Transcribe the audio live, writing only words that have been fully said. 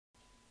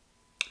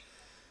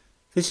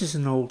This is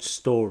an old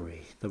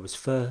story that was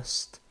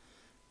first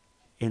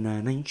in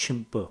an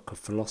ancient book of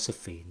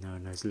philosophy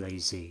known as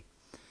Liezi,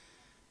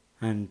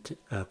 and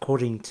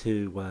according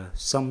to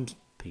some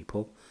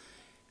people,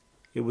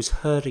 it was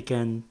heard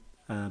again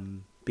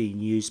being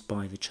used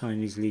by the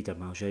Chinese leader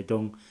Mao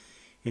Zedong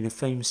in a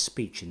famous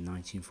speech in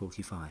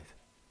 1945.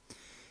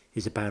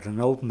 It's about an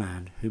old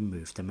man who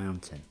moved a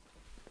mountain.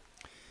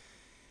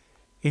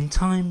 In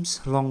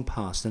times long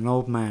past, an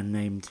old man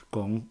named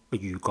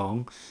Yu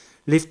Gong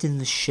lived in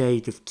the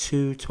shade of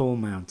two tall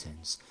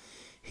mountains.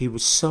 He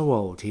was so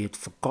old he had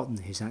forgotten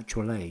his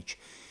actual age,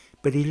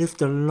 but he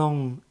lived a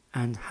long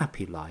and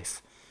happy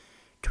life.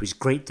 To his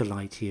great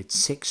delight, he had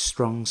 6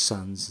 strong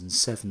sons and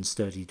 7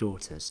 sturdy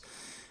daughters,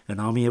 an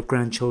army of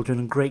grandchildren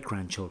and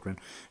great-grandchildren,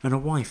 and a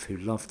wife who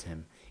loved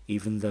him,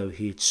 even though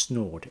he had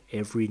snored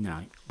every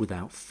night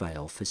without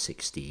fail for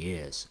 60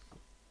 years.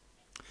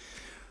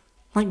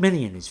 Like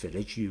many in his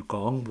village, Yu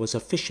Gong was a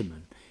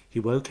fisherman. He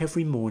woke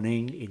every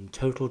morning in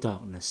total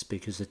darkness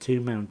because the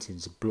 2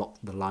 mountains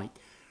blocked the light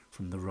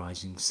from the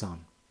rising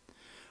sun.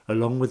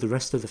 Along with the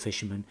rest of the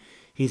fishermen,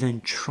 he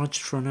then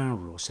trudged for an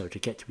hour or so to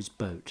get to his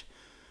boat.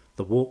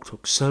 The walk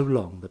took so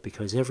long that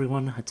because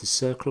everyone had to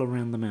circle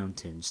around the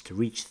mountains to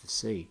reach the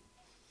sea.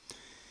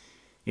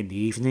 In the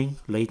evening,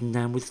 laden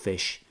down with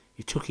fish,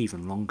 it took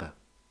even longer.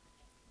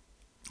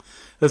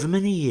 Over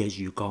many years,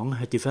 Yu Gong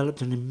had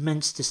developed an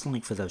immense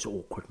dislike for those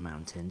awkward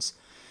mountains.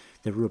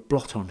 They were a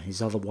blot on his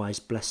otherwise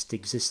blessed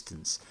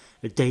existence,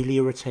 a daily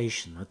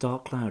irritation, a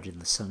dark cloud in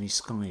the sunny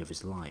sky of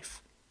his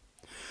life.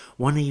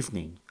 One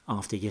evening,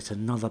 after yet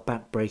another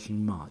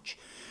back-breaking march,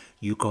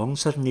 Yu Gong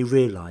suddenly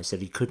realised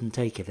that he couldn't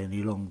take it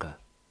any longer.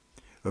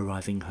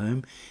 Arriving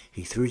home,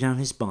 he threw down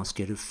his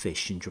basket of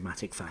fish in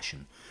dramatic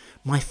fashion.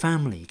 "My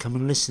family, come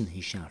and listen," he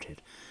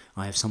shouted.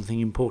 "I have something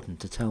important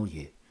to tell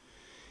you."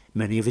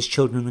 Many of his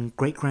children and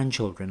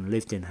great-grandchildren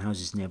lived in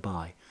houses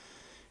nearby,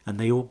 and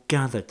they all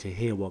gathered to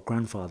hear what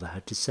grandfather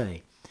had to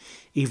say.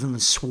 Even the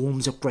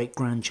swarms of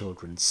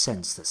great-grandchildren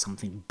sensed that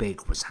something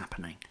big was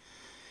happening.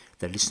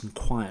 They listened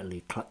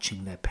quietly,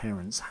 clutching their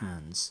parents'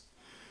 hands.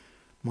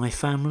 "My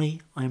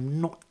family, I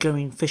am not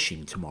going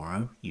fishing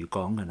tomorrow," Yu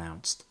Gong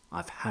announced.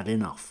 "I've had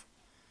enough."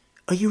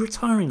 "Are you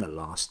retiring at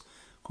last?"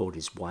 called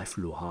his wife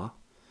Lu Ha.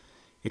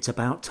 "It's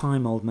about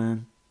time, old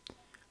man."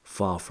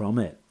 "Far from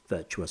it,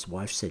 virtuous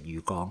wife," said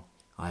Yu Gong.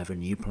 "I have a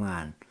new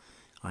plan.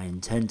 I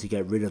intend to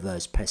get rid of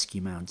those pesky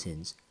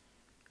mountains."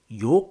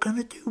 "You're going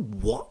to do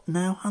what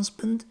now,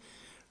 husband?"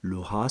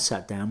 Lu Ha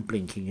sat down,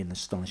 blinking in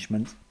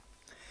astonishment.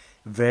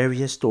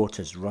 Various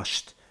daughters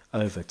rushed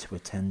over to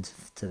attend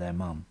to their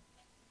mum.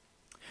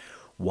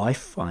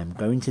 "Wife, I am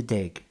going to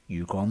dig."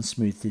 Yu Gong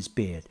smoothed his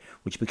beard,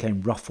 which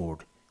became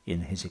ruffled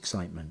in his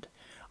excitement.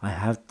 "I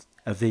have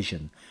a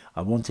vision.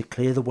 I want to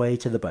clear the way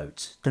to the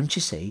boats. Don't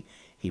you see?"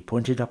 He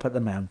pointed up at the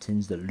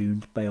mountains that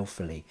loomed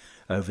balefully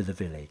over the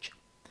village.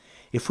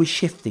 "If we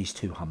shift these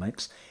 2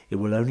 hummocks, it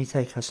will only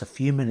take us a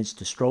few minutes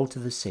to stroll to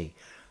the sea.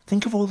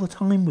 Think of all the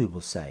time we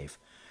will save."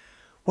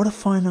 "What a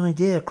fine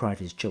idea!" cried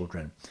his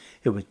children,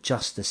 who were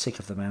just as sick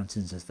of the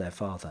mountains as their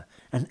father.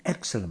 "An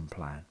excellent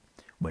plan.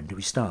 When do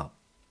we start?"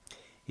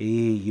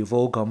 You've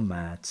all gone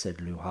mad," said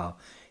Lu Ha,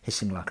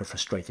 hissing like a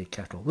frustrated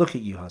kettle. "Look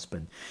at you,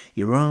 husband.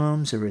 Your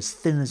arms are as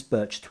thin as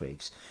birch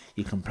twigs.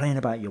 You complain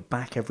about your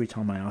back every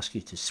time I ask you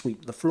to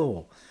sweep the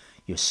floor.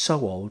 You're so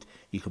old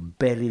you can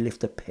barely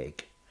lift a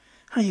pig.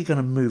 How are you going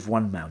to move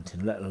 1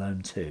 mountain, let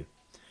alone 2?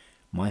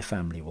 "My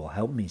family will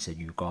help me," said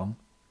Yu Gong.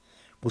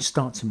 "We'll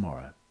start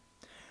tomorrow."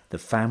 The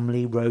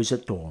family rose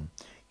at dawn.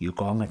 Yu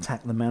Gong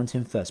attacked the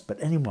mountain first,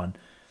 but anyone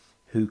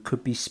who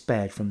could be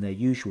spared from their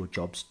usual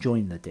jobs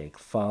joined the dig.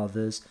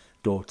 Fathers,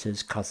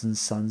 daughters, cousins,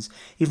 sons,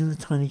 even the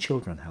tiny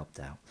children helped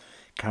out,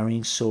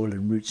 carrying soil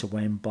and roots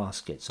away in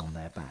baskets on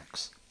their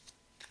backs.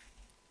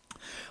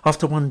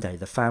 After 1 day,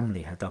 the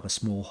family had dug a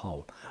small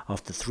hole.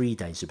 After 3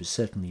 days, it was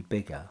certainly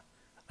bigger,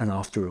 and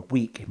after a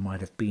week, it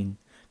might have been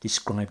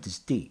described as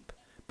deep.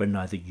 But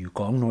neither Yu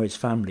Gong nor his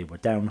family were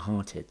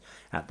downhearted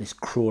at this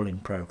crawling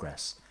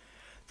progress.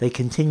 They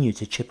continued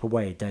to chip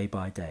away day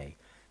by day,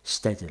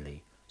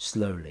 steadily,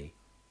 slowly.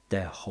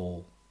 Their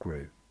hole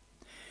grew.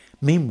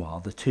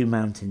 Meanwhile, the 2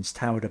 mountains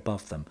towered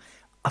above them,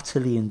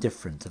 utterly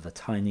indifferent to the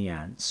tiny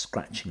ants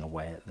scratching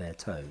away at their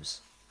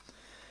toes.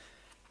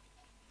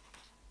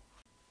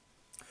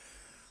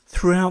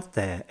 Throughout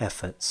their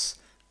efforts,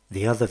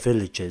 the other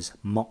villagers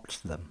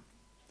mocked them.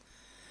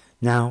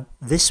 Now,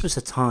 this was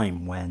a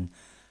time when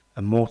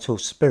immortal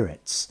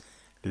spirits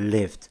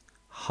lived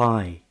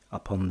high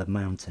upon the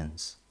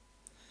mountains.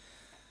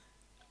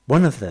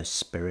 One of those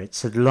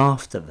spirits had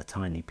laughed at the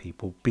tiny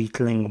people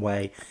beetling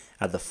away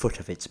at the foot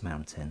of its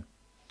mountain.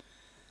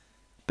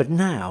 But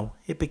now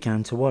it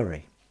began to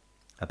worry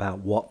about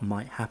what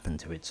might happen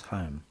to its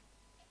home.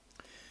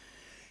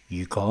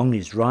 "Yu Gong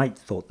is right,"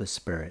 thought the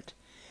spirit.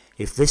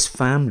 "If this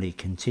family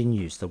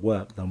continues the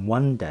work, then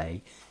 1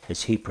 day,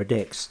 as he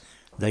predicts,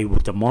 they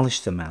will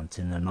demolish the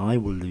mountain and I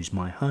will lose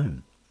my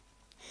home."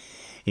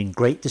 In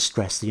great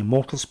distress, the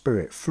immortal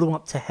spirit flew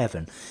up to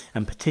heaven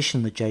and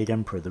petitioned the Jade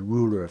Emperor, the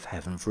ruler of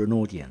heaven, for an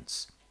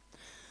audience.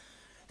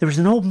 There is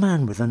an old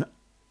man with an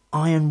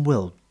iron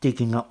will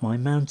digging up my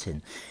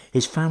mountain.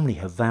 His family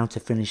have vowed to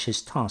finish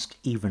his task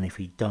even if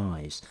he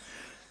dies.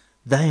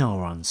 They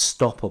are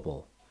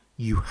unstoppable.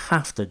 You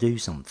have to do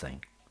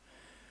something."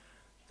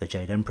 The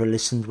Jade Emperor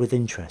listened with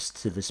interest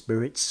to the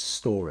spirit's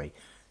story,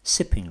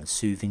 sipping a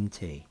soothing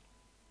tea.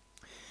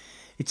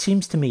 "It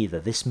seems to me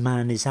that this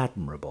man is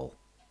admirable,"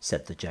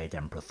 said the Jade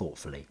Emperor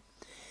thoughtfully.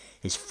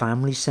 "His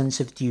family's sense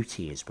of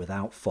duty is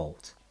without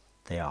fault.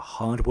 They are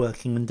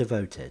hard-working and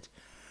devoted.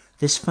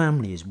 This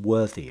family is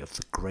worthy of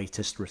the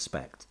greatest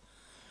respect."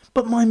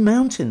 "But my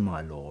mountain, my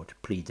lord,"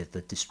 pleaded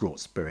the distraught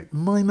spirit.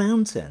 "My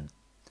mountain."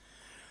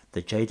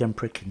 The Jade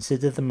Emperor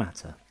considered the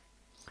matter.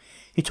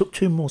 He took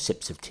 2 more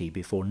sips of tea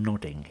before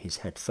nodding his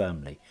head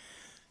firmly.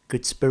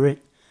 "Good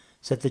spirit,"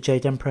 said the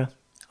Jade Emperor,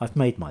 "I've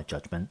made my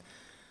judgment.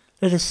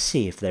 Let us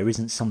see if there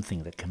isn't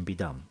something that can be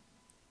done."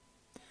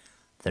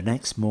 The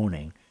next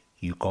morning,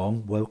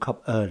 Yugong woke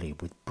up early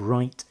with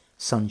bright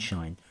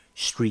sunshine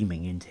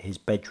streaming into his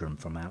bedroom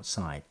from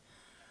outside.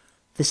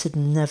 This had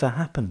never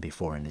happened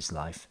before in his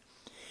life.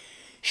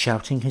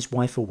 Shouting his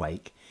wife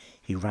awake,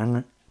 he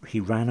ran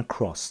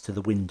across to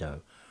the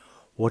window.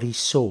 What he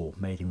saw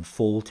made him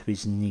fall to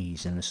his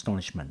knees in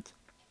astonishment.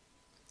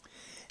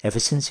 Ever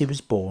since he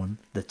was born,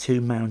 the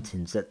 2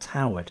 mountains that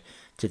towered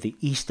to the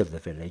east of the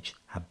village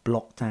had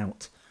blocked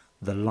out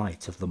the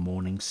light of the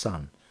morning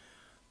sun.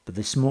 But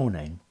this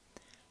morning,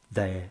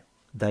 they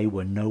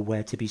were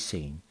nowhere to be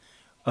seen.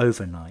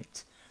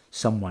 Overnight,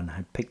 someone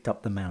had picked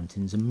up the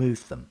mountains and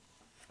moved them.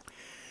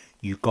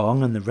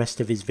 Yugong and the rest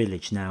of his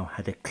village now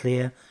had a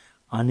clear,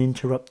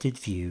 uninterrupted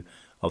view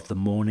of the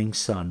morning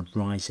sun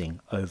rising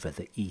over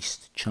the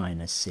East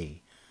China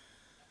Sea.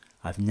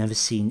 "I've never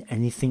seen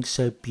anything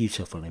so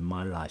beautiful in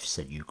my life,"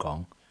 said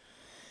Yugong.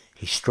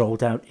 He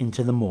strolled out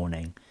into the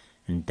morning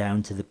and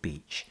down to the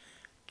beach.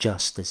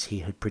 Just as he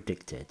had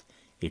predicted,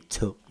 it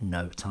took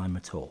no time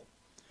at all.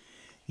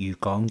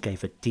 Yugong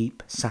gave a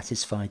deep,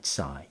 satisfied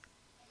sigh.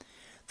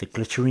 The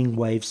glittering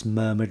waves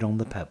murmured on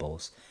the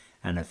pebbles,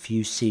 and a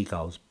few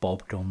seagulls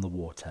bobbed on the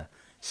water,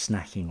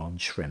 snacking on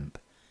shrimp.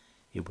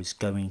 It was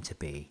going to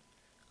be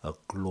a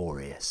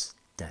glorious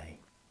day.